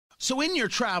So in your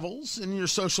travels, in your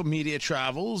social media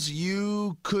travels,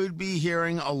 you could be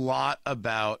hearing a lot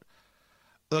about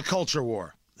the culture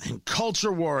war and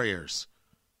culture warriors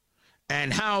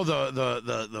and how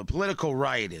the political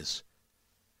right is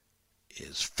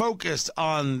focused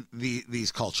on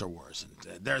these culture wars.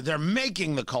 And they're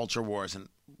making the culture wars. And,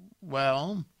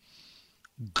 well,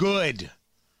 good.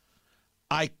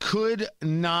 I could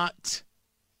not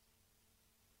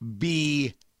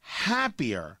be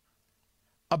happier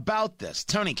about this.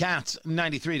 Tony Katz,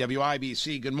 93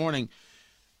 WIBC, good morning.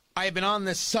 I have been on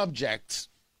this subject,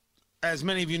 as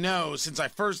many of you know, since I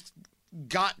first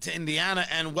got to Indiana,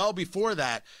 and well before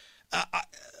that,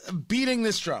 beating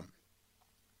this drum.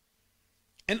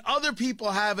 And other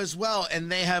people have as well,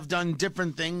 and they have done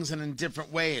different things and in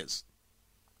different ways.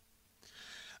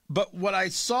 But what I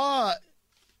saw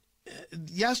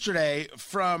yesterday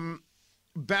from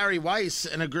Barry Weiss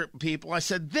and a group of people, I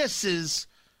said, this is,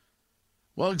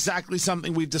 well, exactly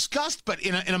something we've discussed, but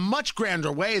in a much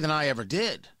grander way than I ever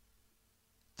did.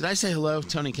 Did I say hello,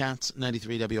 Tony Katz,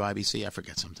 93 WIBC? I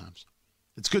forget sometimes.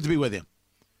 It's good to be with you.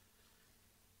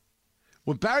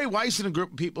 What Barry Weiss and a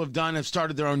group of people have done have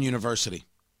started their own university,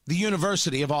 the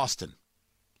University of Austin.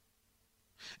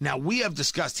 Now, we have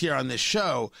discussed here on this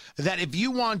show that if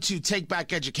you want to take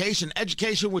back education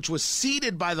which was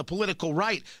ceded by the political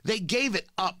right, they gave it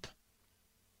up.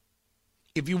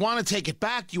 If you want to take it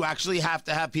back, you actually have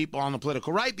to have people on the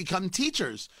political right become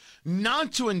teachers,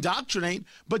 not to indoctrinate,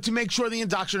 but to make sure the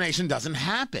indoctrination doesn't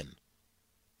happen.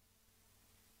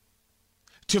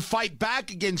 To fight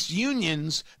back against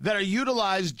unions that are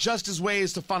utilized just as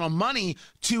ways to funnel money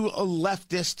to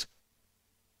leftist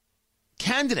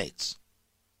candidates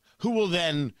who will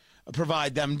then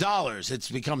provide them dollars. It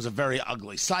becomes a very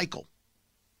ugly cycle.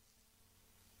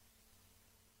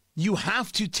 You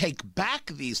have to take back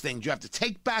these things. You have to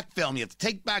take back film. You have to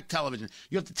take back television.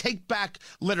 You have to take back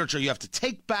literature. You have to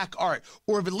take back art.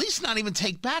 Or at least not even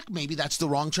take back. Maybe that's the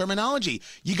wrong terminology.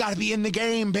 You got to be in the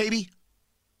game, baby.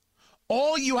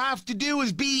 All you have to do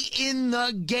is be in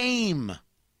the game.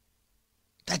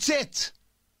 That's it.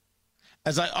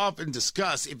 As I often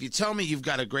discuss, if you tell me you've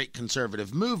got a great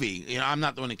conservative movie, I'm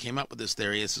not the one who came up with this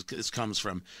theory. This comes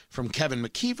from Kevin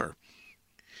McKeever.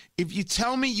 If you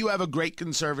tell me you have a great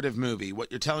conservative movie, what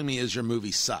you're telling me is your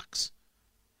movie sucks.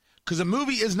 Because a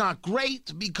movie is not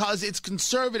great because it's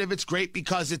conservative. It's great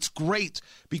because it's great,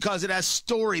 because it has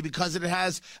story, because it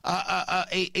has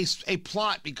a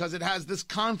plot, because it has this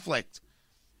conflict.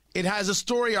 It has a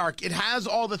story arc. It has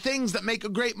all the things that make a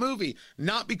great movie,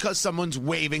 not because someone's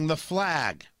waving the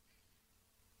flag.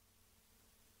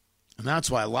 And that's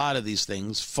why a lot of these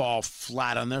things fall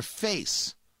flat on their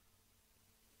face.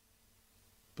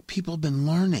 But people have been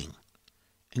learning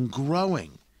and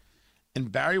growing.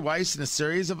 And Barry Weiss and a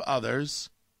series of others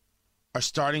are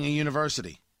starting a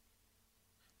university.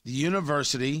 The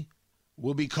university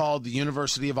will be called the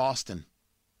University of Austin.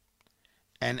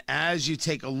 And as you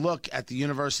take a look at the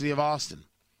University of Austin,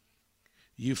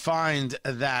 you find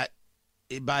that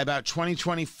by about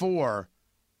 2024,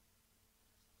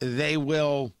 they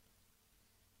will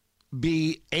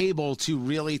be able to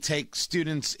really take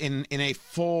students in a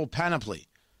full panoply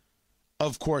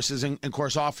of courses and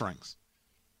course offerings.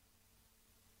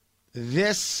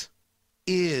 This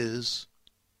is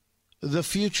the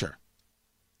future.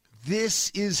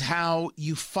 This is how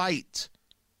you fight.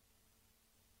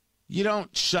 You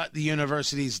don't shut the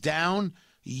universities down.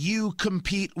 You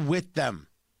compete with them.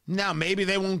 Now, maybe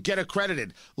they won't get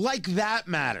accredited. Like that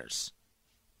matters.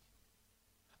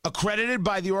 Accredited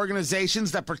by the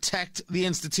organizations that protect the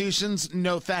institutions?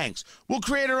 No thanks. We'll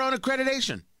create our own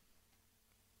accreditation.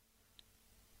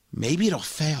 Maybe it'll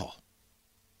fail.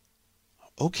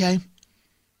 Okay. And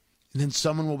then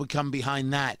someone will come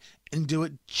behind that and do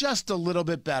it just a little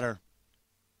bit better.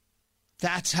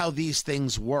 That's how these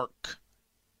things work.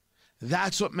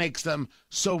 That's what makes them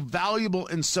so valuable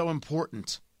and so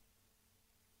important.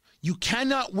 You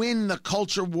cannot win the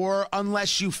culture war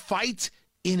unless you fight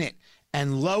in it.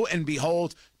 And lo and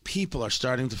behold, people are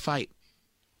starting to fight.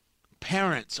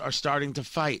 Parents are starting to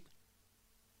fight.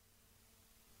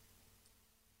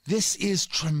 This is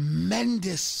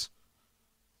tremendous.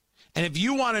 And if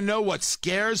you want to know what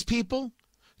scares people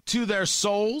to their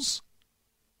souls,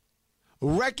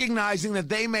 recognizing that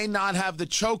they may not have the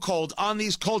chokehold on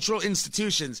these cultural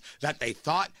institutions that they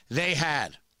thought they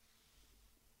had.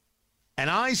 And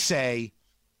I say,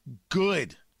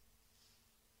 good.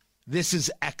 This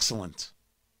is excellent.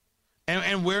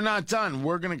 And we're not done.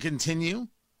 We're going to continue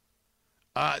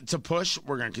to push.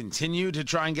 We're going to continue to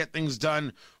try and get things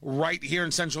done right here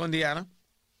in central Indiana.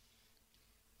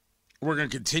 We're going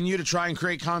to continue to try and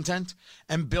create content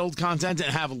and build content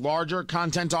and have larger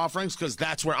content offerings because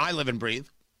that's where I live and breathe.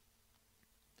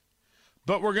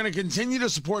 But we're going to continue to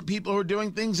support people who are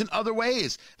doing things in other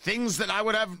ways, things that I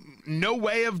would have no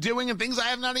way of doing and things I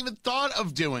have not even thought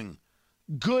of doing.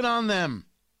 Good on them.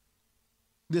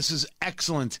 This is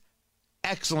excellent,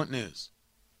 excellent news.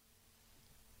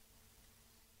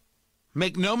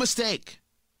 Make no mistake.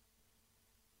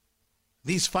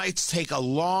 These fights take a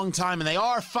long time, and they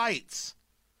are fights.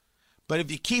 But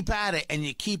if you keep at it and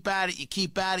you keep at it, you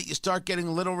keep at it, you start getting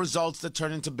little results that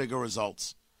turn into bigger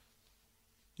results.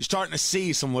 You're starting to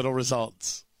see some little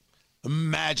results.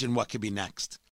 Imagine what could be next.